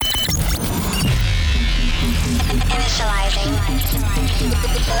Initializing.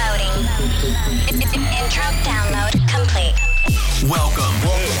 Loading. Intro download complete. Welcome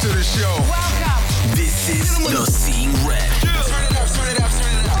to the show. Welcome. This is the Seeing Red. Turn it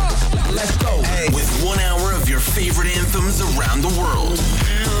up. Let's go. Hey. With 1 hour of your favorite anthems around the world.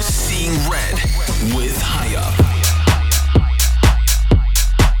 Seeing Red with Highup.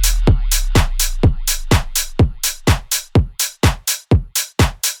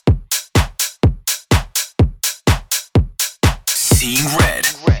 Seeing Red.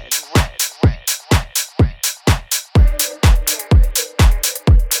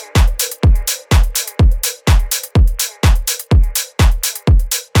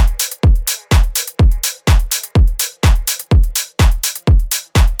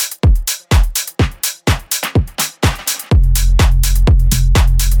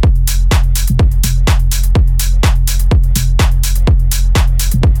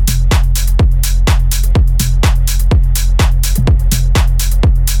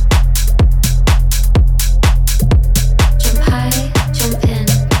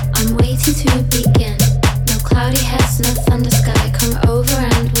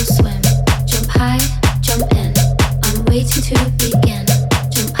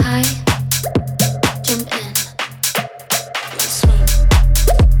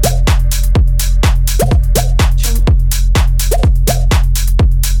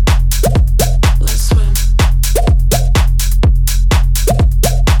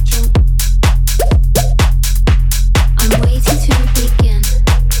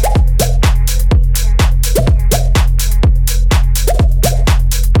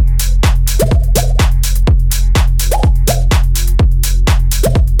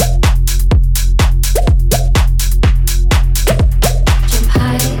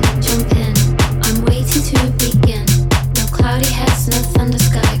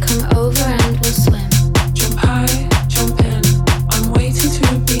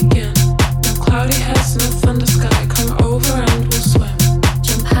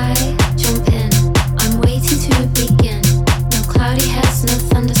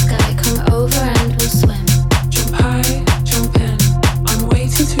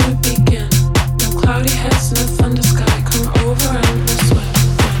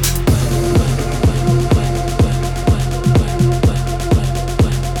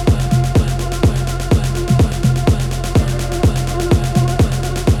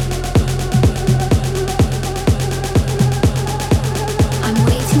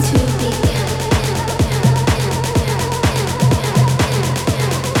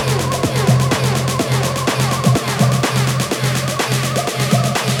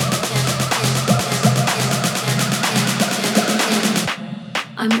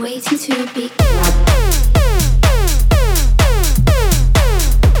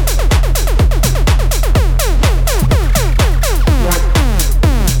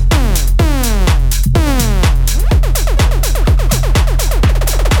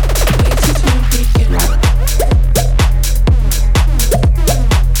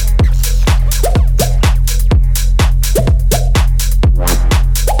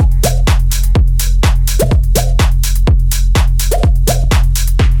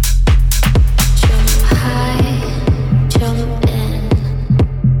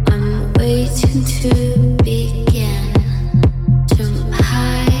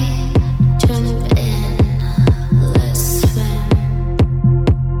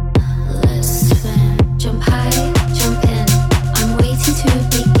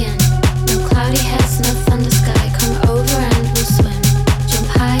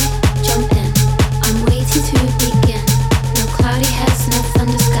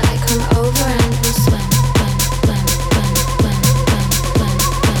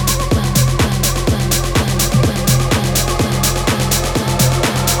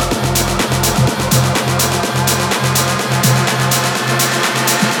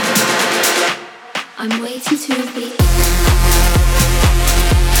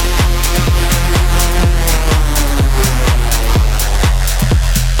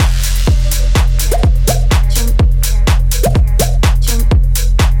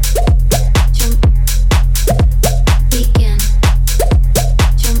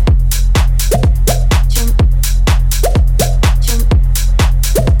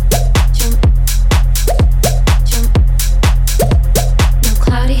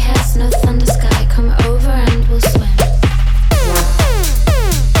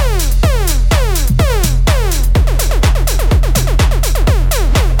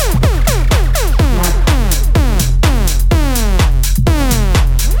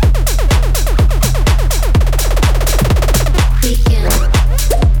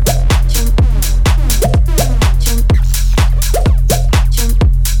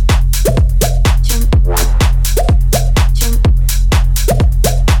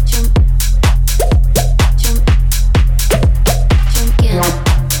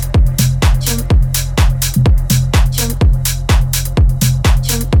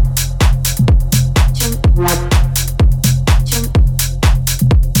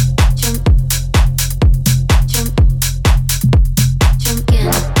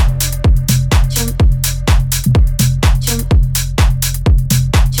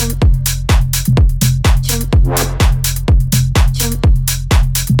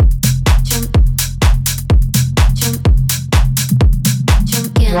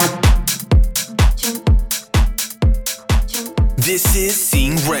 This is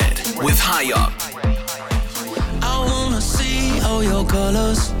Seeing Red with Highup. I wanna see all your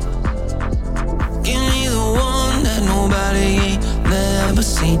colors. Give me the one that nobody ain't never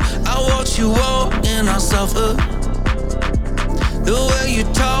seen. I watch you walk and I suffer. The way you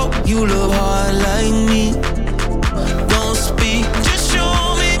talk, you look hard like me. Don't speak, just show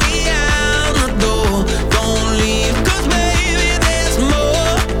me beyond the door. Don't leave, 'cause baby there's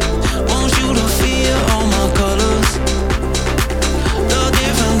more. Want you to feel all my colors. The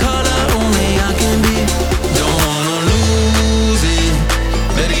different color only I can be. Don't wanna lose it.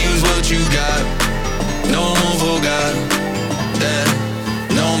 Better use what you got. No one forgot that.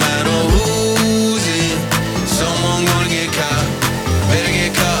 No matter who's it, someone gonna get caught. Better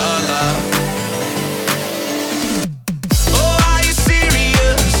get caught alive. Oh, are you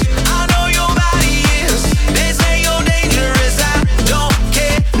serious? I know your body is. They say you're dangerous. I don't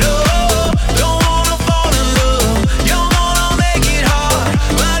care, no. Don't wanna fall in love. You're gonna make it hard.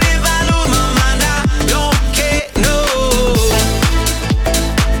 But if I lose my mind, I don't care, no.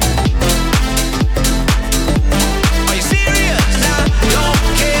 Are you serious? I don't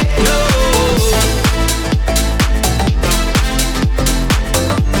care, no.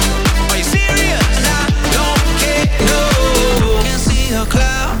 Are you serious? I don't care, no. Can't see a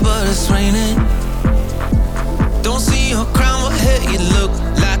cloud, but it's raining. Don't see your crown, but hey, you look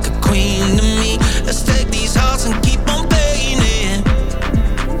like a queen to me. Let's take these hearts and keep on painting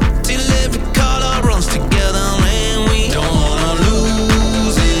till every color runs together and we don't wanna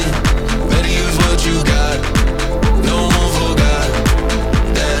lose it. Better use what you got. No one forgot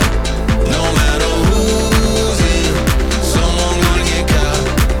that. No matter who's it, someone gonna get caught.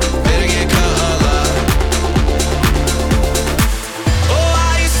 Better get caught alive. Oh,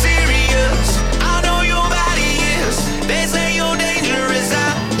 are you serious? I know your body is. They say you're dangerous. I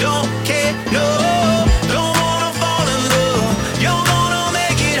don't care, no. Don't wanna fall in love. You're gonna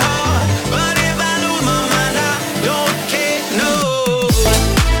make it hard. But if I lose my mind, I don't care, no.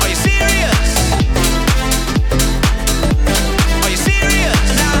 Are you serious? Are you serious?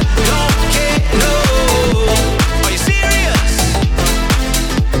 I don't care, no. Are you serious?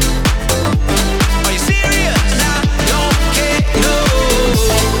 Are you serious? I don't care, no.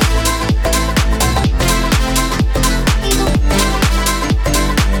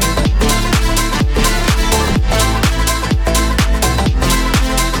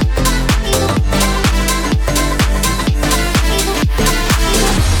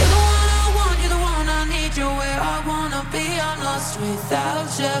 You're the one I want, you're the one I need. You're where I wanna be. I'm lost without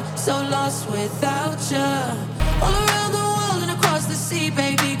you, so lost without you. All around the world and across the sea,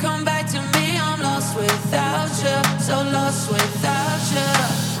 baby, come back to me. I'm lost without you, so lost without you.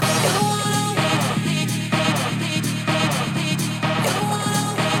 You're the one I need. You're the one I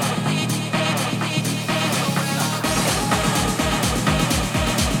need.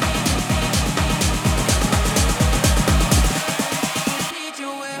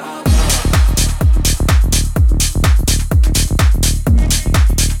 You're where I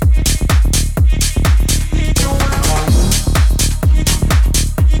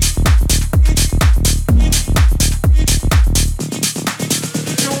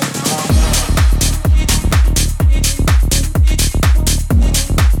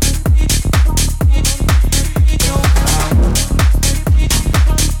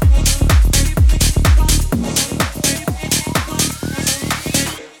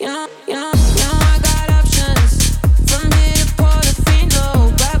I got options. From here to Portofino,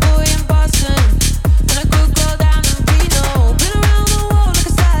 bad boy in Boston, and I could go down to Reno. Been around the world like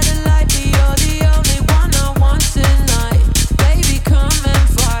a satellite, but you're the only one I want tonight. Baby, come and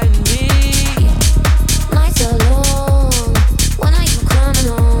find me. Nights are long. When are you coming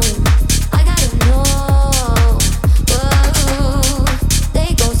home? I gotta know. Whoa, they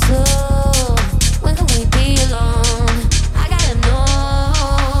go slow. When can we be alone? I gotta know.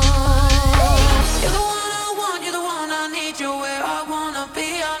 You're the one I want, you're the one I need. You're where I wanna be.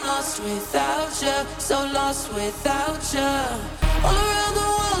 I'm lost without you, so lost without you. All around the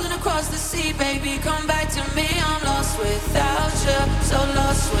world and across the sea, baby, come back to me. I'm lost without you, so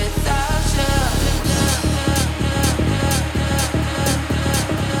lost without you.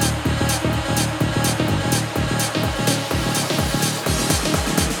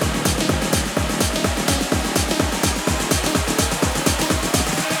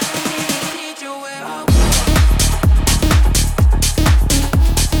 Need you where I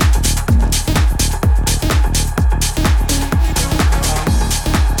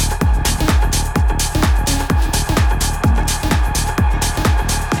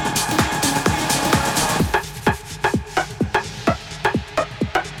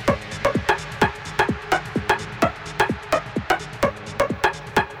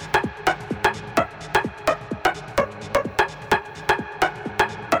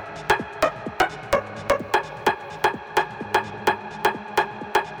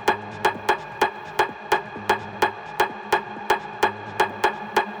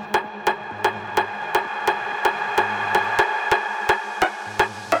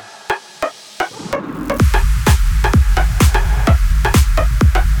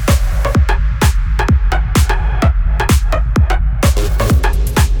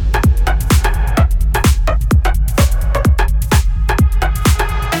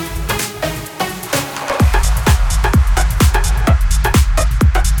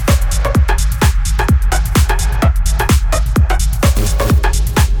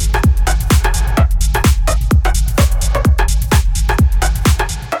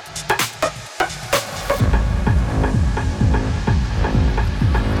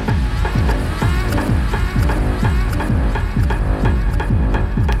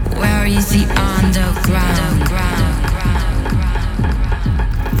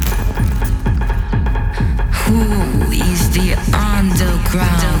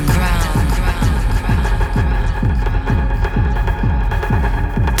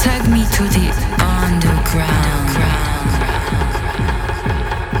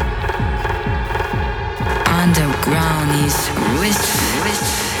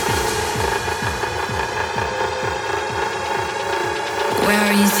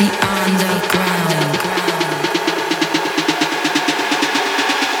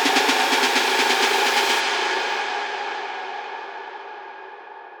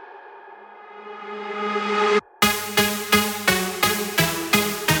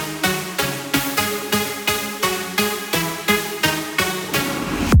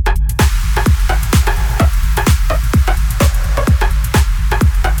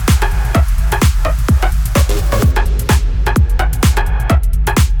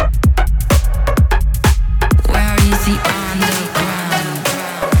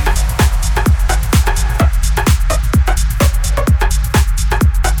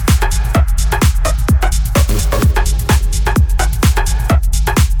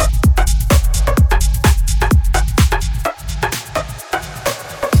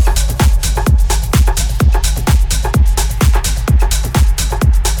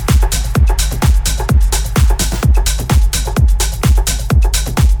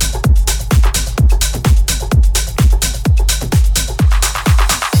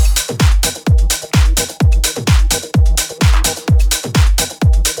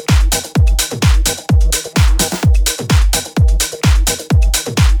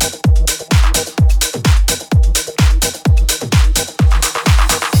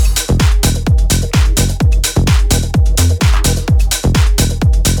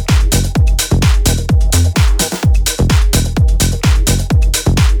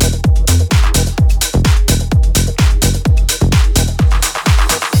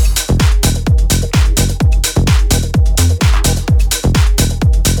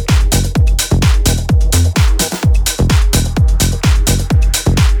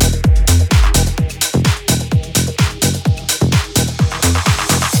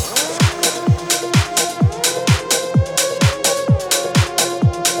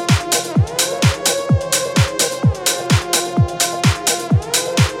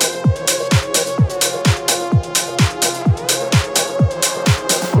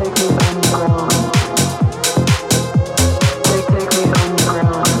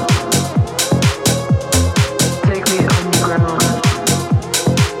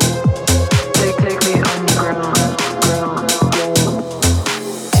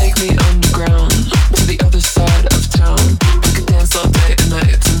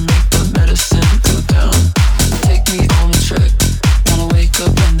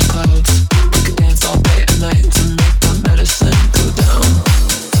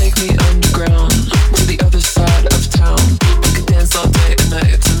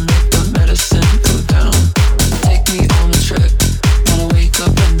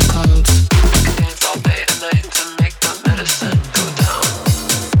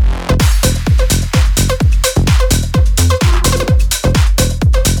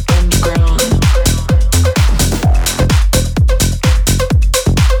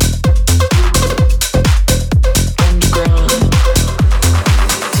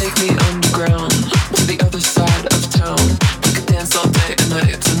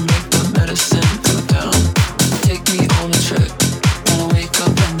night to make the medicine go down. Take me on a trip, wanna wake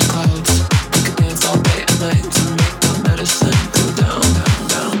up in the clouds. We could dance all day and night to make the medicine go down, down,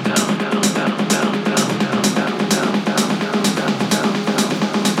 down, down, down, down, down, down, down, down, down, down,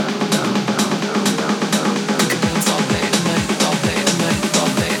 down, down, down. We could dance all day and night, all day and night,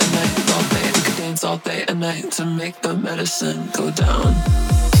 all day and night, all day. We could dance all day and night to make the medicine go down.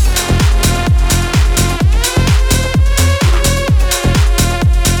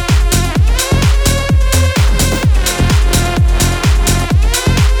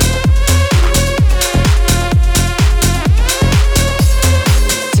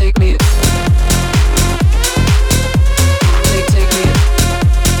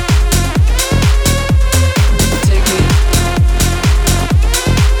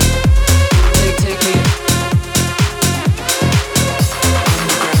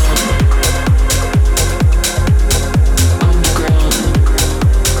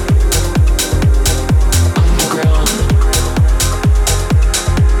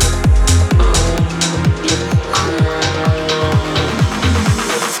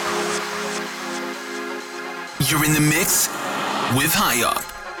 You're in the mix with Highup.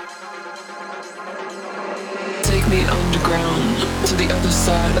 Take me underground to the other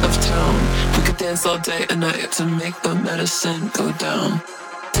side of town. We could dance all day and night to make the medicine go down.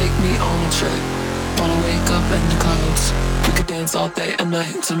 Take me on a trip, wanna wake up in the clouds. We could dance all day and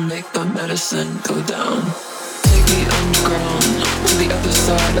night to make the medicine go down. Take me underground to the other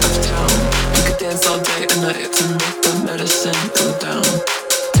side of town. We could dance all day and night to make the medicine go down.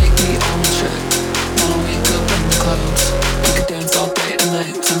 Take me on a trip, wanna wake up in the clouds. We could dance all day and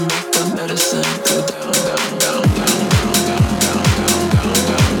night to make the medicine go down, down, down, down, down, down, down,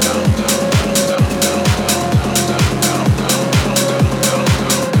 down, down, down, down,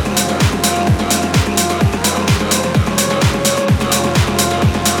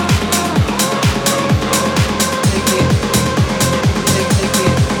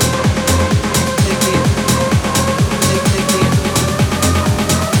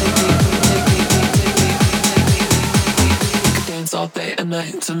 all day and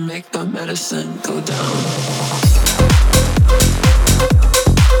night to make the medicine go down.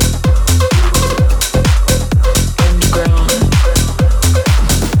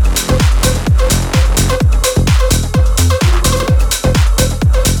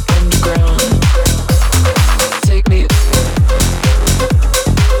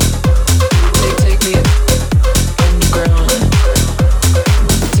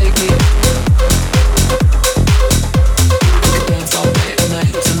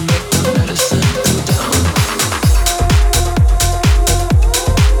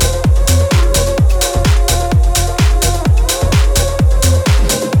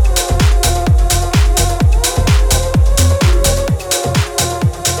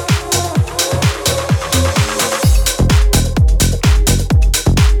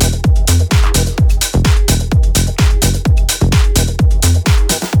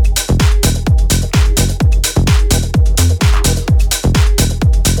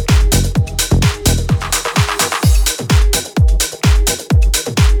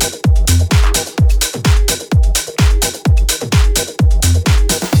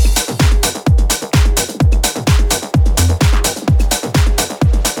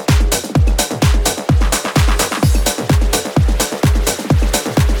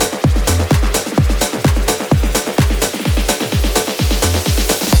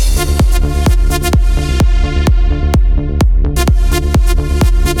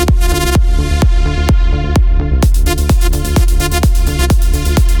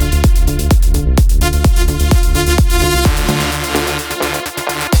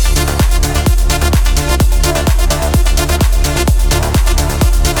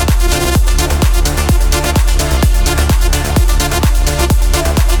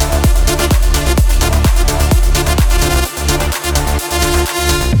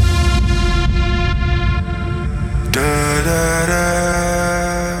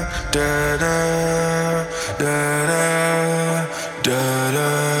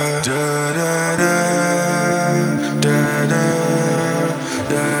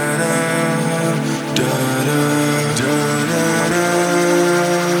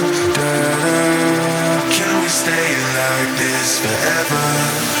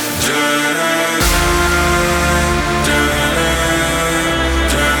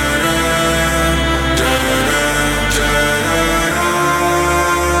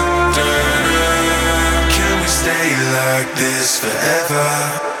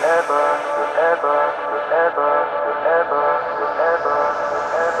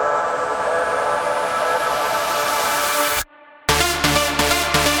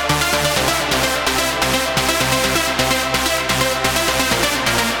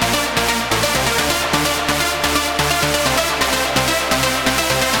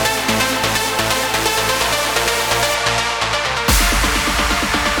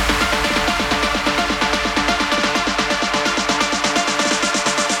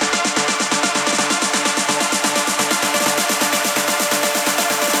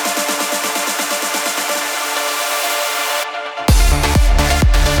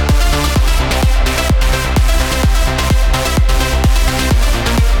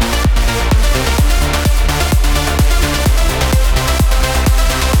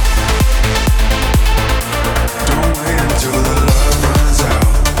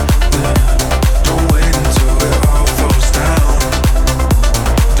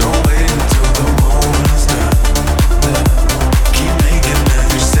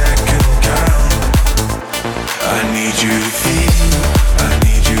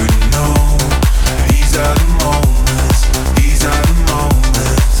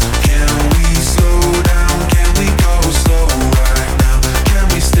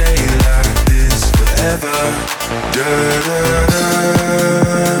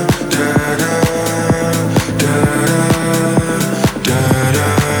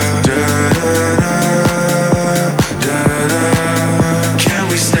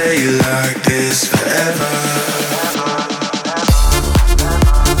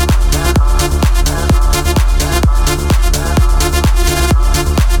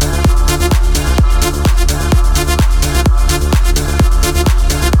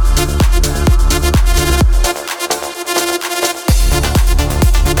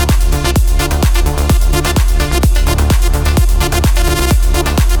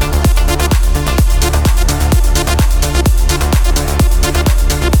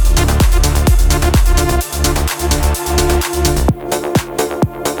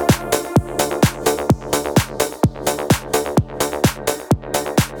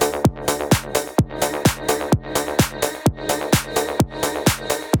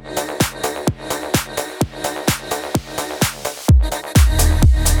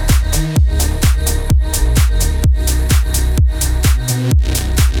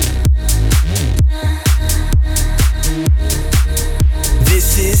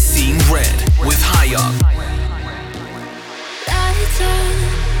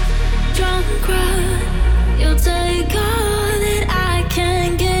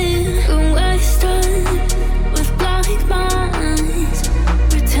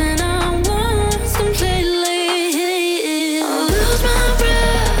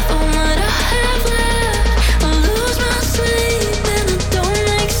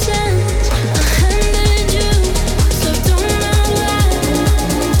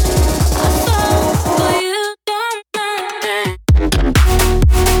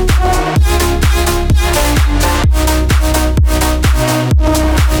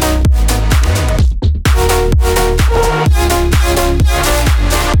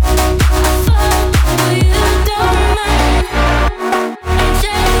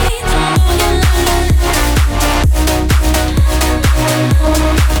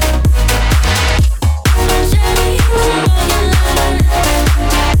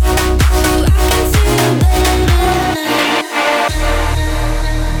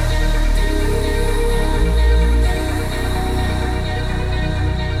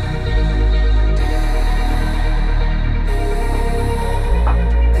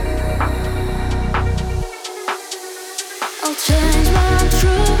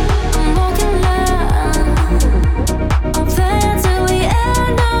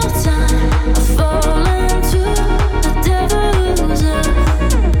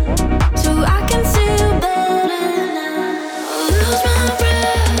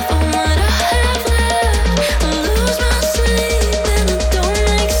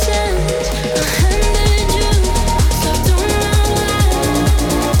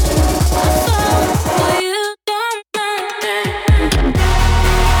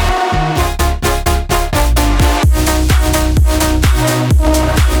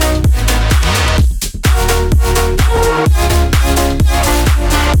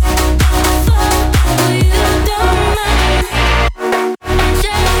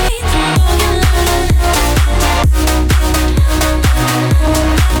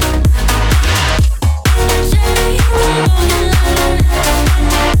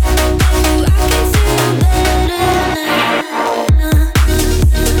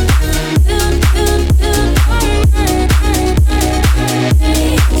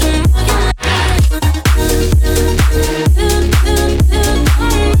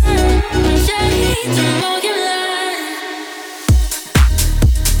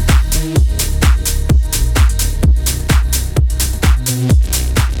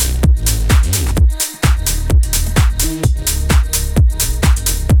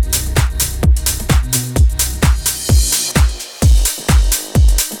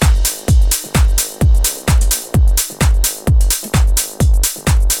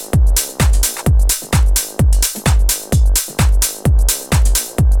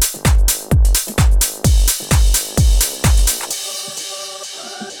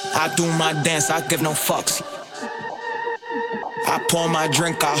 I do my dance, I give no fucks. I pour my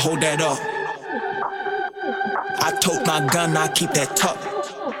drink, I hold that up. I tote my gun, I keep that tuck.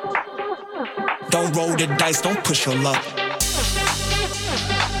 Don't roll the dice, don't push your luck.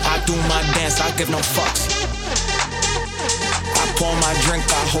 I do my dance, I give no fucks. I pour my drink,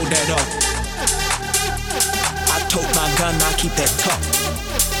 I hold that up. I tote my gun, I keep that tuck.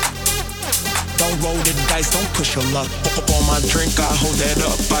 Don't roll the dice, don't push your luck. Pour my drink, I hold that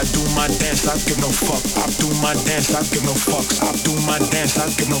up. I do my dance, I give no fuck. I do my dance, I give no fucks. I do my dance, I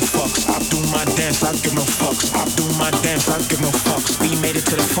give no fucks. I do my dance, I give no fucks. I do my dance, I give no fucks. We made it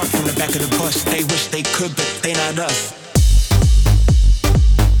to the front from the back of the bus. They wish they could, but they not us.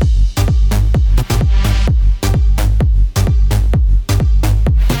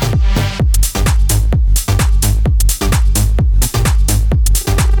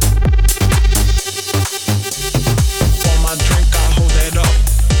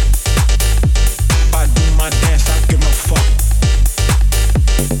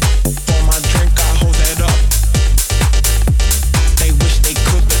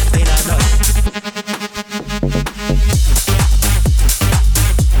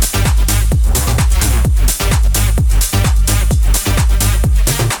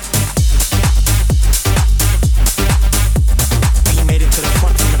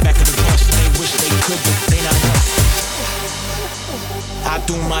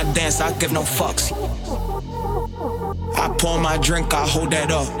 I give no fucks. I pour my drink, I hold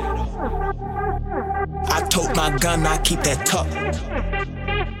that up. I tote my gun, I keep that tuck.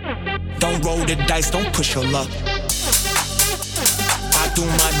 Don't roll the dice, don't push your luck. I do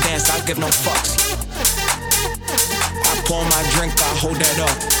my dance, I give no fucks. I pour my drink, I hold that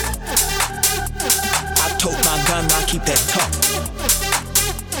up. I tote my gun, I keep that tuck.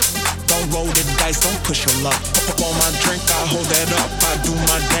 Don't roll the dice, don't push your luck. On my drink, I hold that up. I do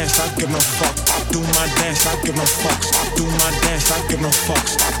my dance, I give no fuck. I do my dance, I give no fucks. I do my dance, I give no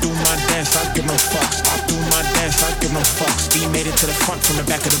fucks. I do my dance, I give no fucks. I do my dance, I give no fucks. We made it to the front from the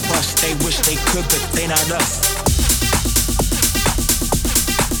back of the bus. They wish they could, but they not us.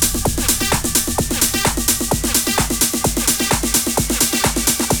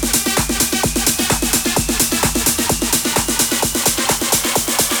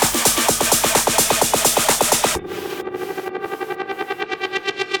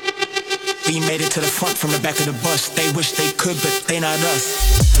 We made it to the front from the back of the bus. They wish they could, but they not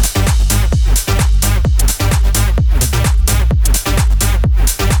us.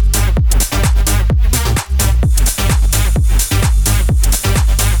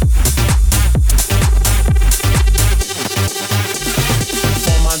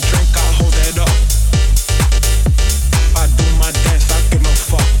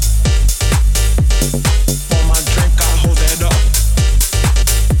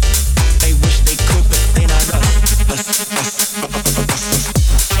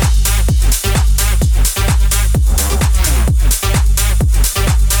 Us.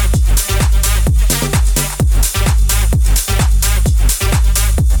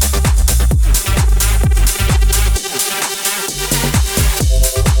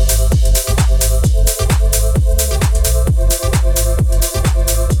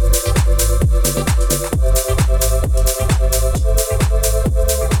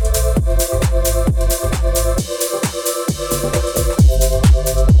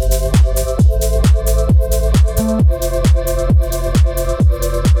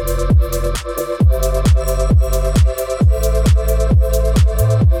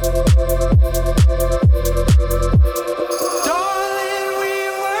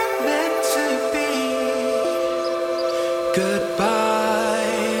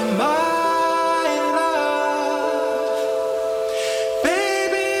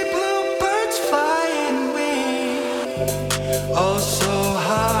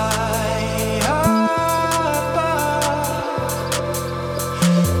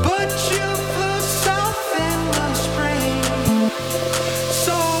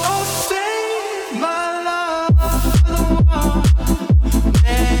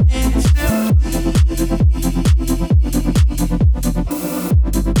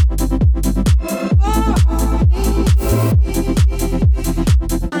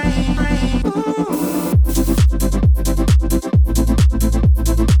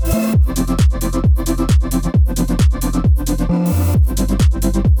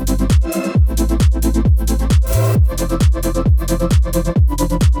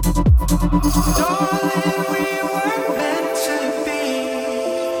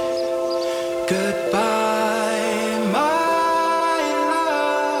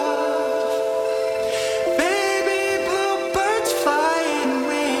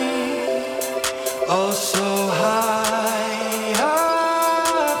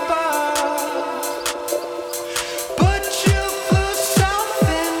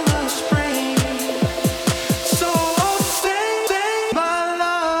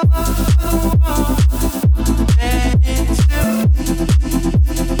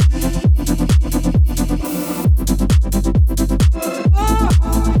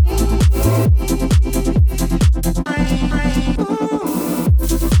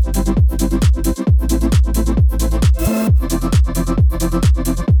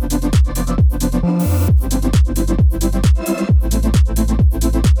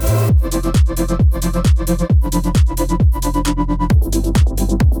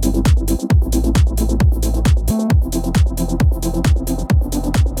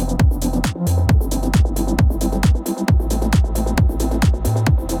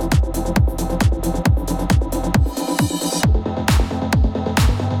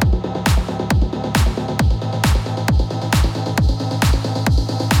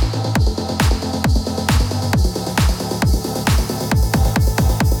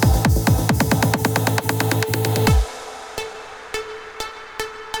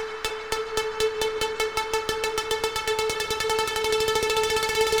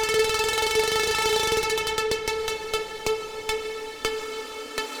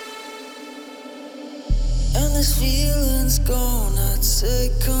 this feeling's gonna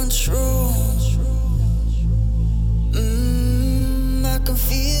take control. I can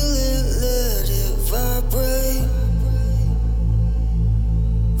feel it, let it vibrate.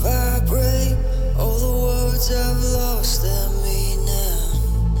 Vibrate, all the words have lost their meaning.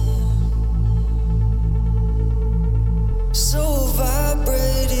 So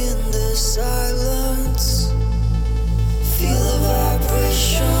vibrate in the silence. Feel the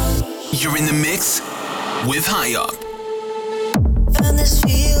vibration. You're in the mix with Highup. And this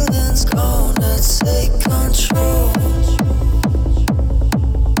feeling's gonna take control.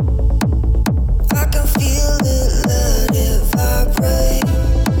 I can feel it, let it vibrate.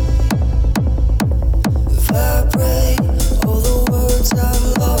 Vibrate, all the words have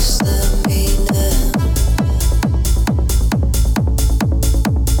lost their meaning.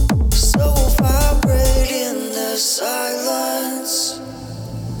 So vibrate in the silence.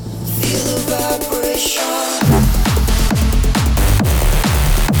 Feel the vibration.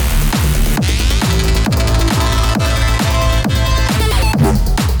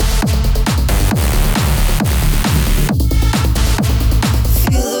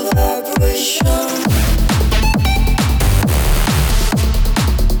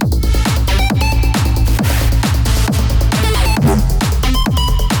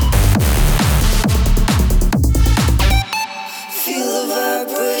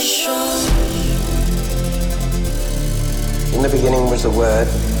 In the beginning was the Word,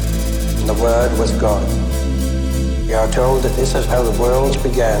 and the Word was God. We are told that this is how the worlds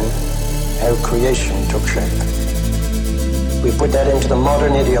began, how creation took shape. We put that into the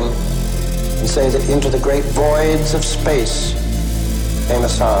modern idiom and say that into the great voids of space came a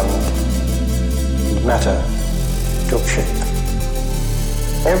sound, and matter took shape.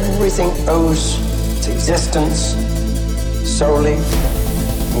 Everything owes its existence solely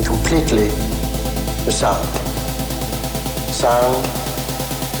and completely to sound. Sound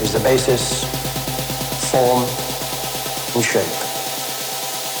is the basis, form, and shape.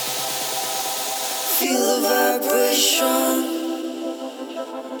 Feel the vibration.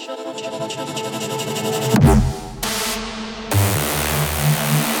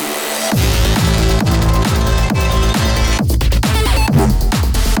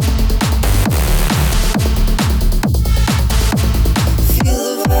 Feel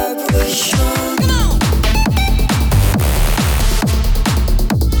the vibration.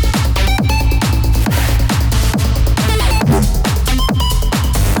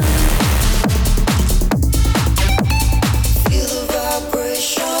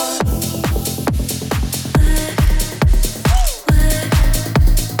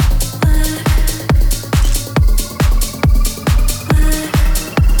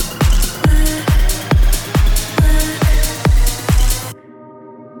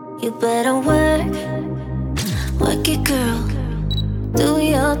 You better work it, girl. Do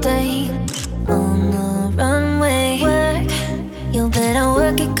your thing on the runway. Work, you better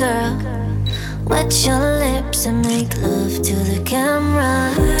work it, girl. Wet your lips and make love to the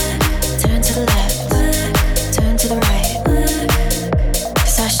camera. Turn to the left, turn to the right.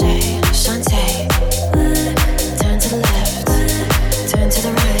 'Cause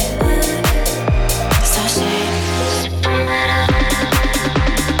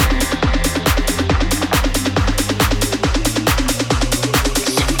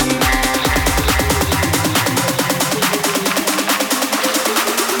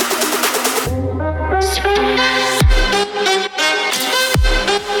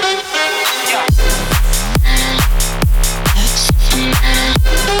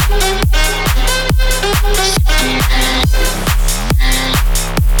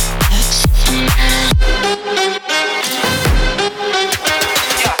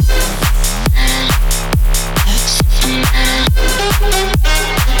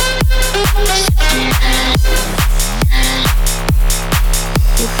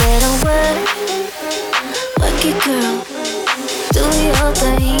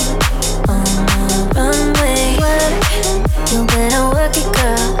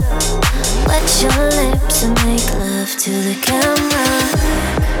your lips and make love to the camera.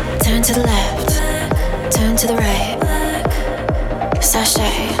 Turn to the left, turn to the right.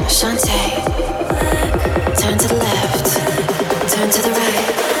 Sashay, Shantae. Turn to the left, turn to the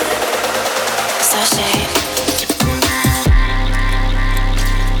right. Sashay.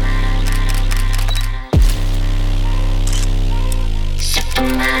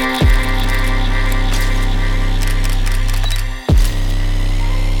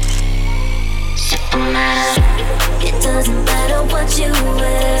 It doesn't matter what you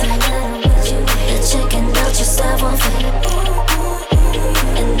wear. You're checking out yourself on Facebook.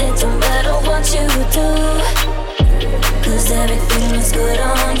 And it don't matter what you do, 'cause everything looks good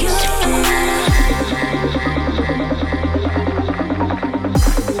on you.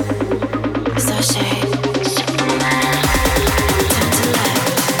 Sashay. Turn to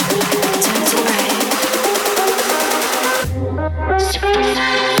left, turn to right.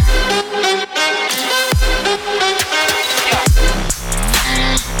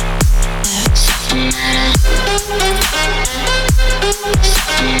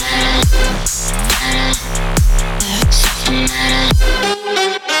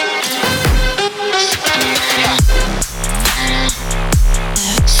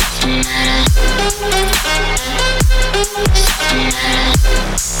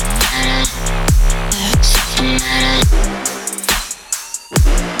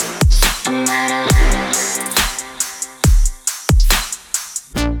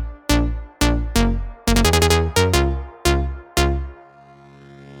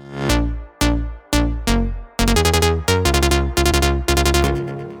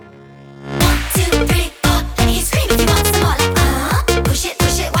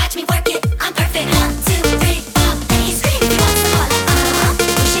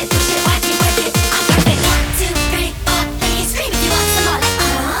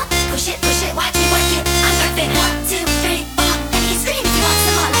 Watch me work.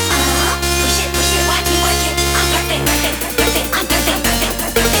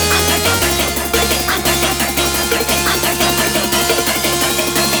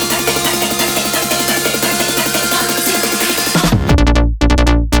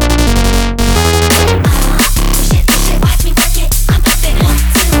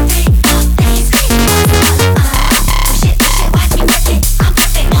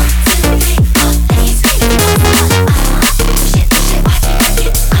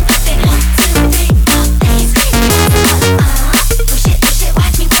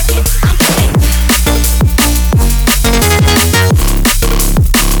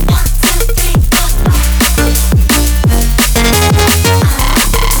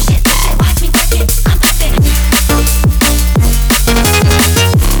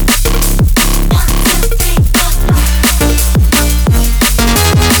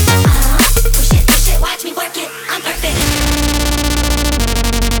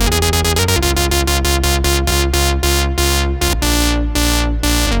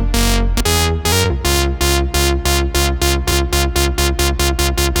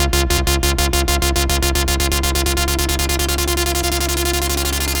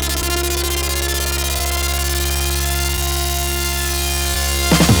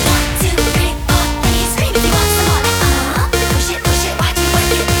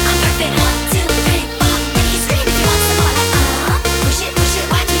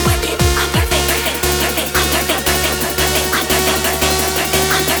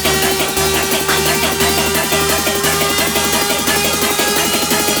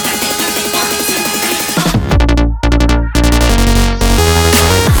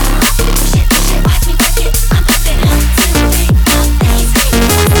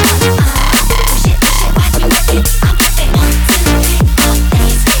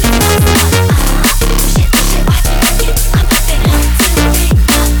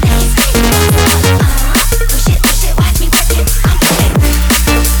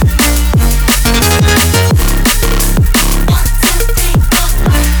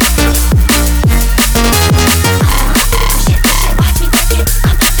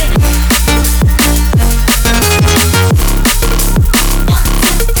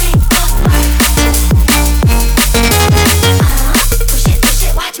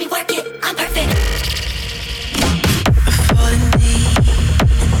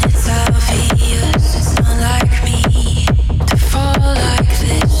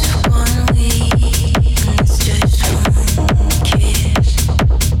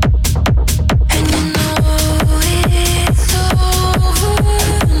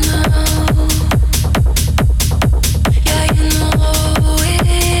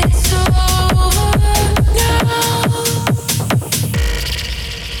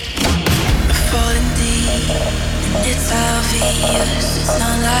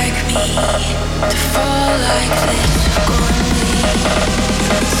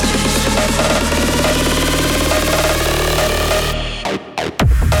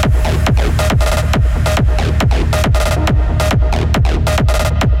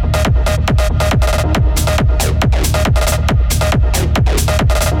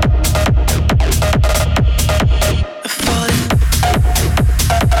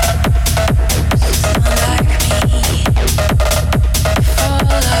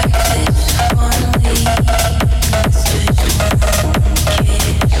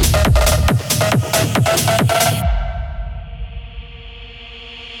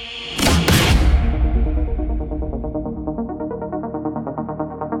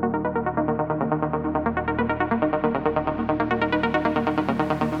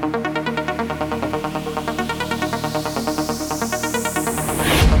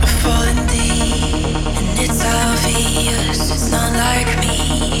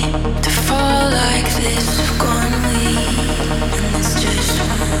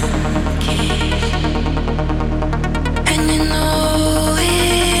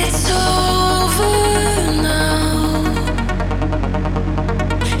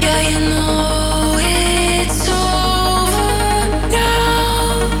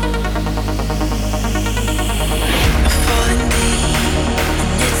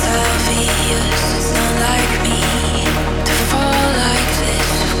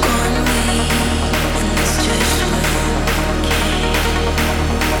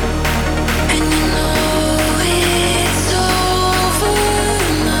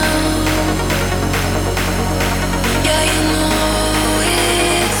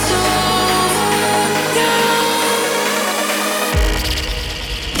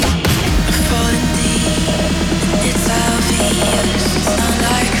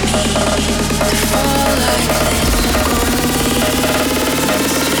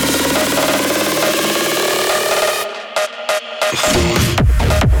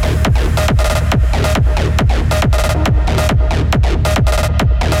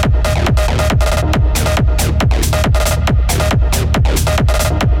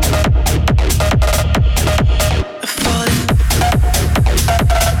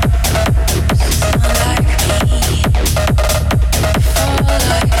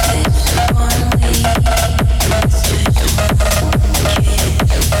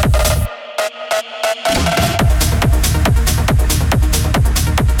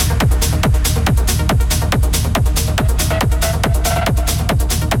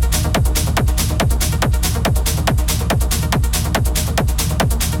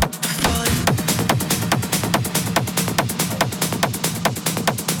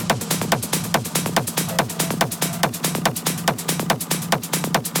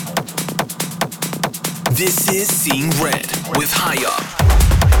 This is Seeing Red with Highup.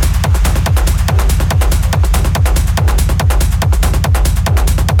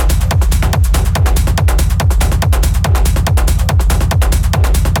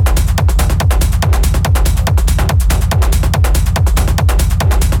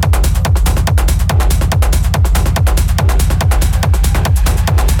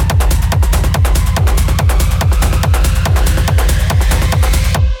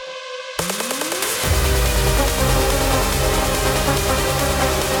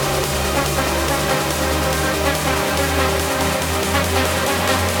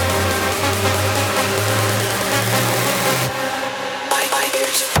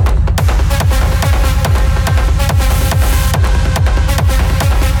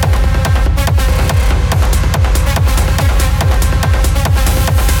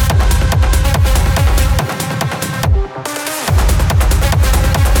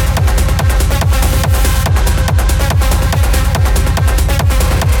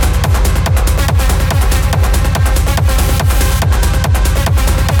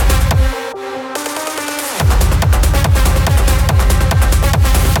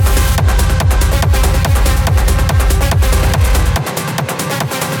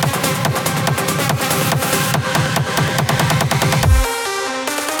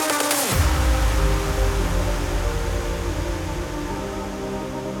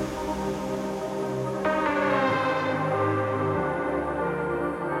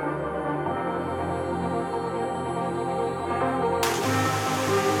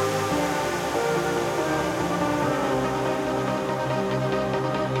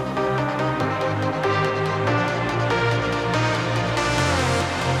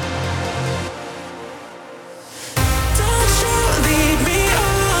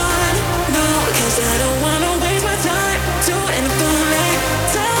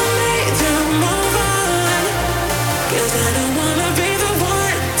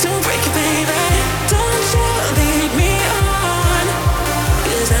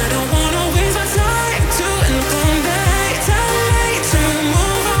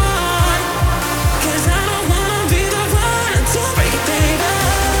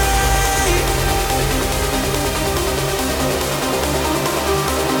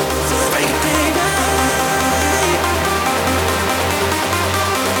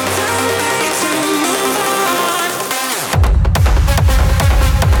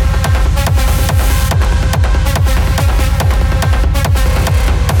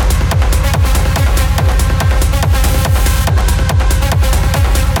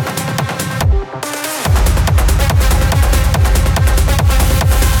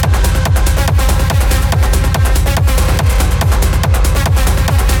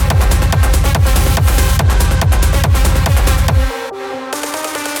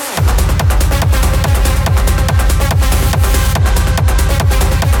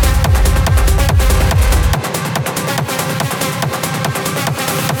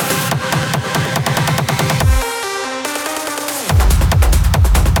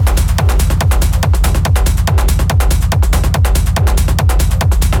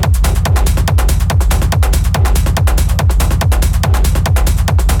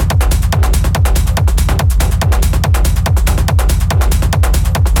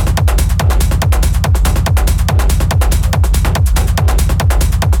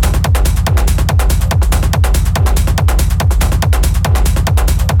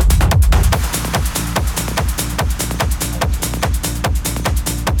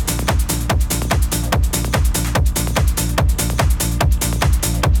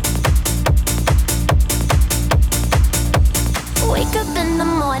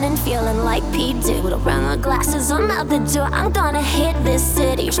 out the door, I'm gonna hit this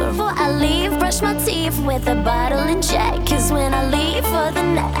city. Before I leave, brush my teeth with a bottle and Jack. Cause when I leave for the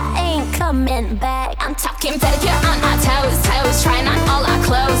night, I ain't coming back. I'm talking pedicure on our toes, toes. Trying on all our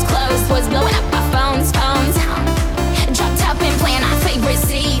clothes, clothes. Boys blowing up our phones, phones. Dropped up and playing our favorite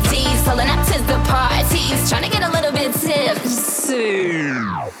CDs. Pulling up to the parties, trying to get a little bit tipsy.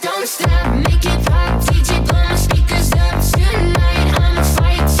 Don't stop, make it pop. DJ blow my speakers up tonight. I'ma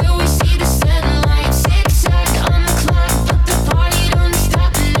fight till we see the sunlight. Tick-tock on the clock, but the party don't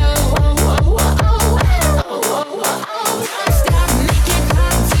stop, no. Don't stop, make it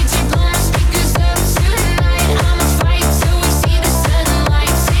pop. DJ blow my speakers up tonight. I'ma fight till we see the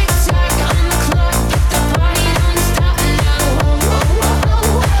sunlight. Tick-tock on the clock, but the party don't stop, no.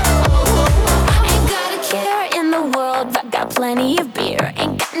 Ain't got a care in the world, but got plenty of beer.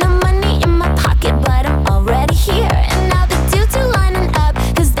 Ain't got no money in my pocket, but I'm already here. And now the dudes are lining up,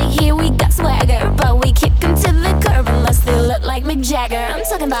 cause they hear we got swagger. But we kick them to the curb unless they look like Mick Jagger. I'm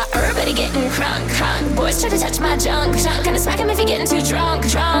talking about everybody getting crunk, crunk. Boys try to touch my junk, junk. Gonna smack him if you're getting too drunk,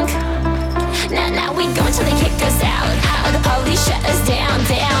 drunk. Now we go until they kick us out, out. The police shut us down,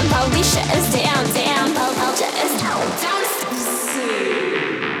 down. Police shut us down, down. Police shut us down.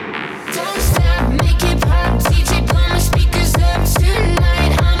 Don't stop, make it pop. DJ blow my speakers up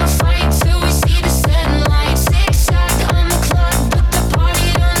tonight. I'ma fight till we see the sunlight. Tick-tock on the clock, but the party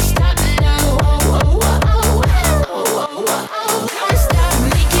don't stop, no. Don't stop,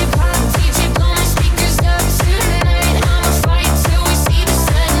 make it pop. DJ blow my speakers up tonight. I'ma fight till we see the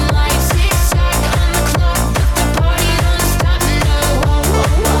sunlight. Tick-tock on the clock, but the party don't stop, no.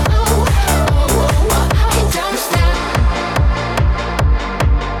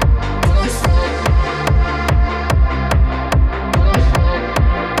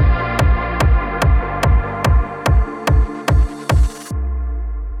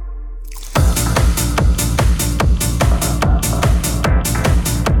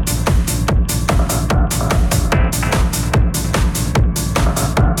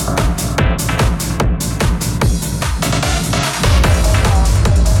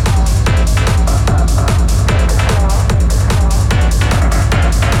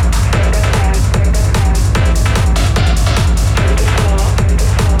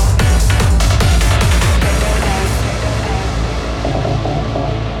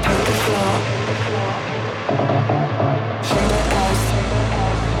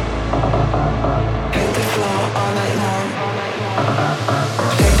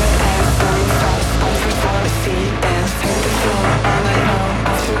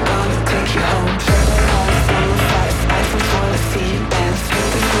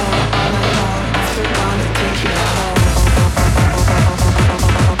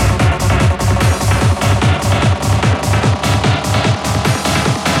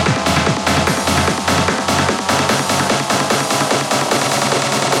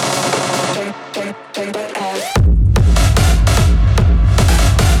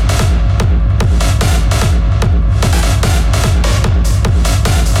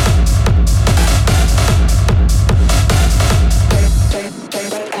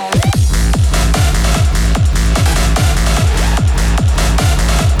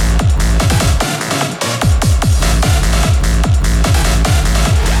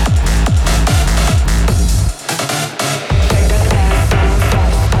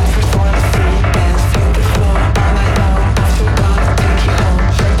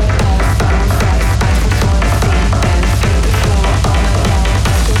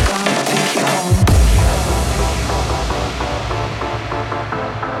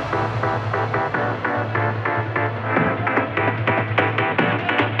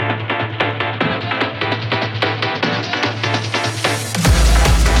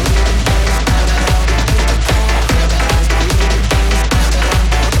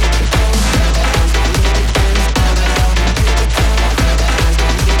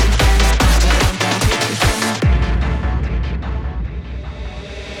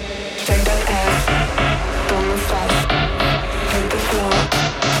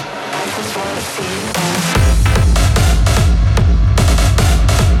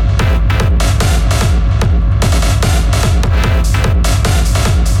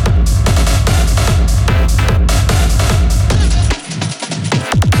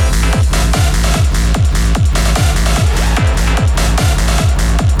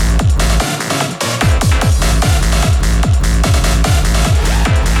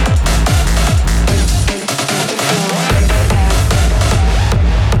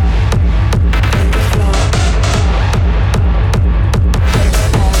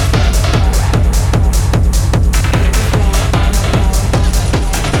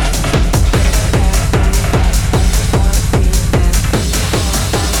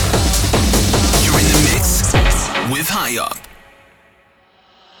 with Highup.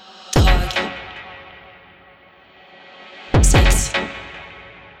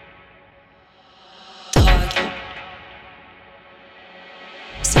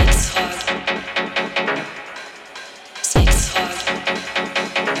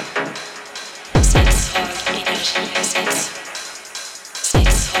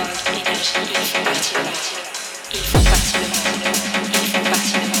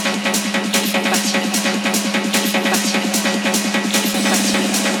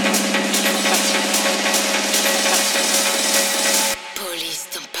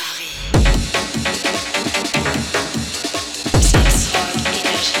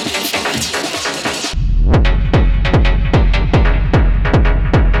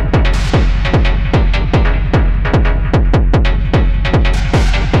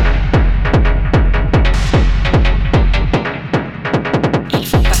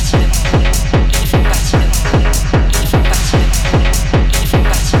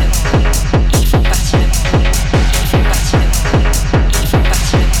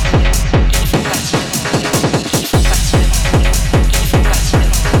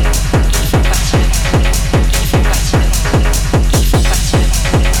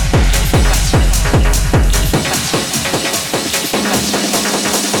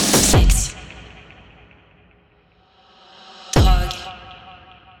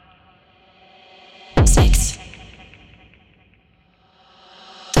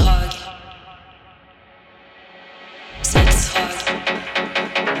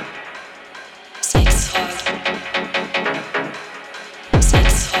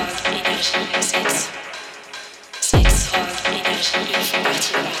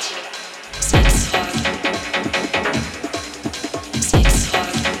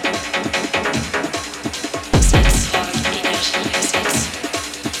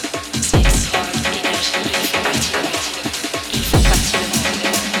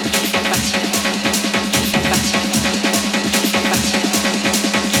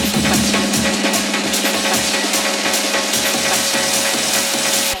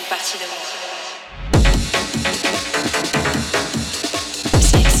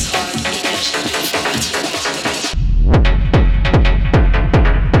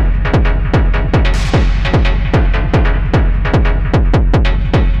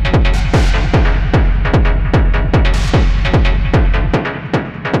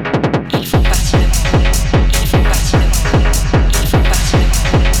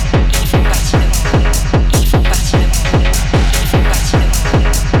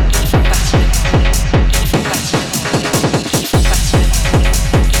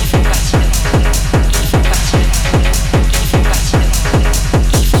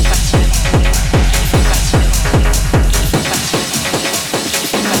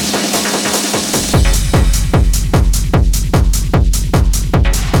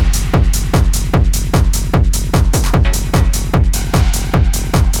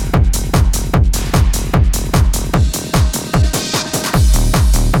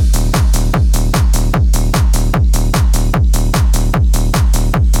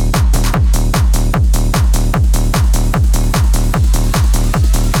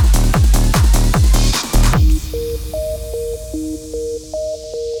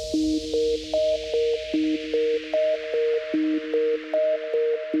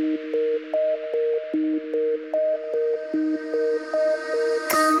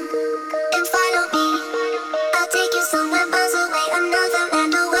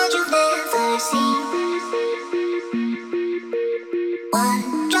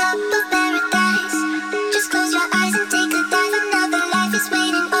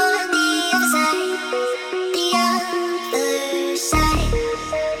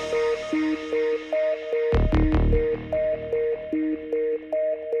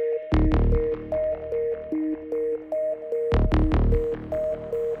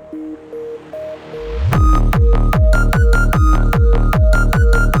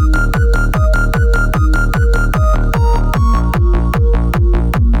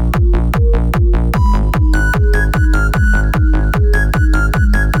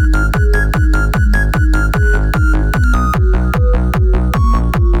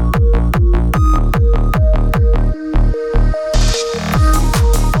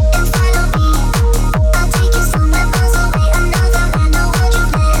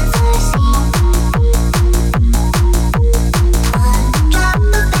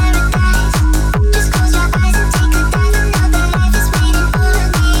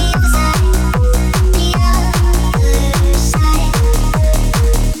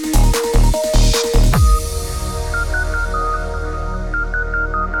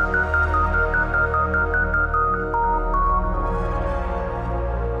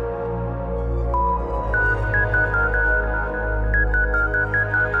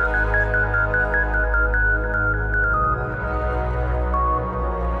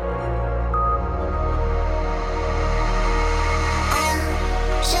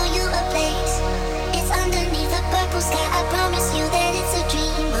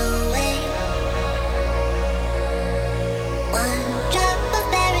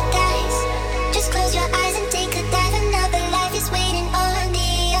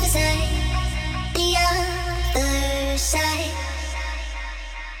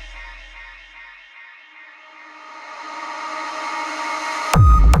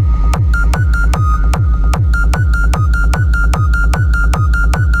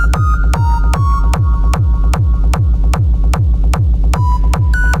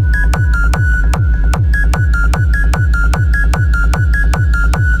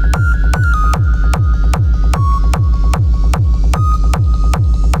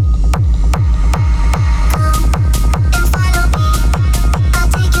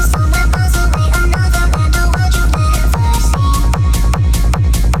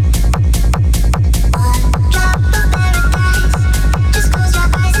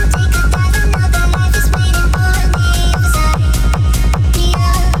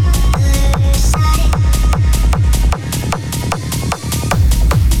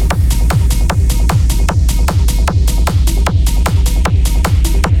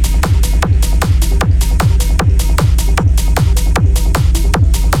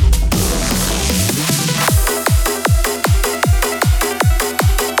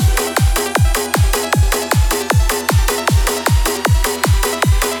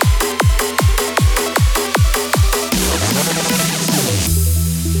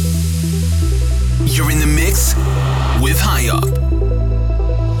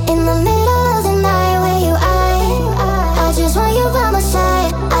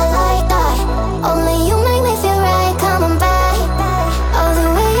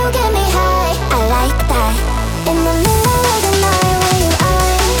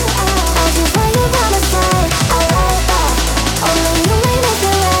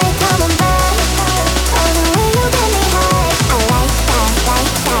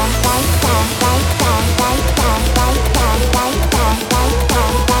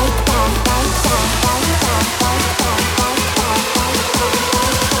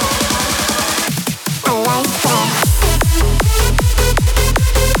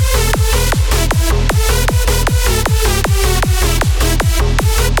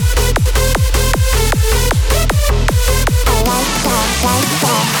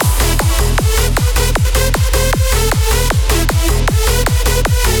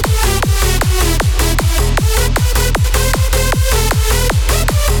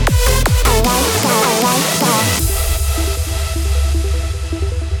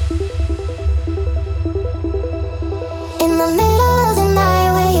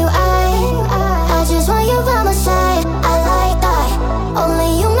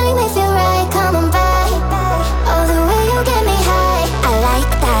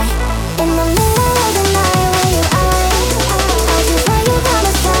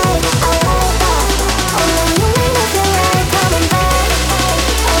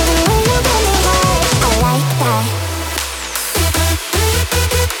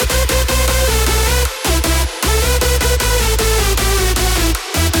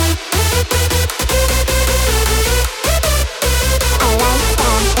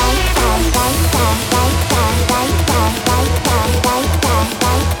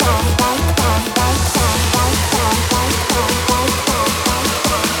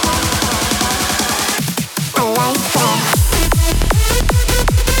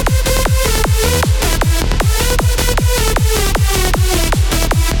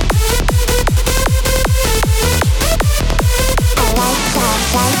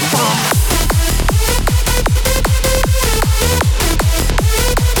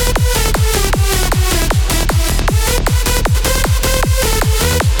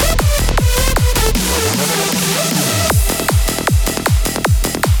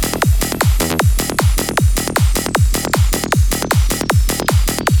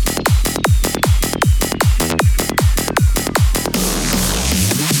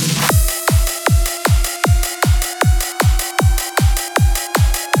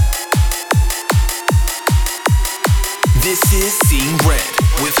 This is Seeing Red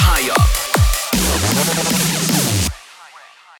with Highup.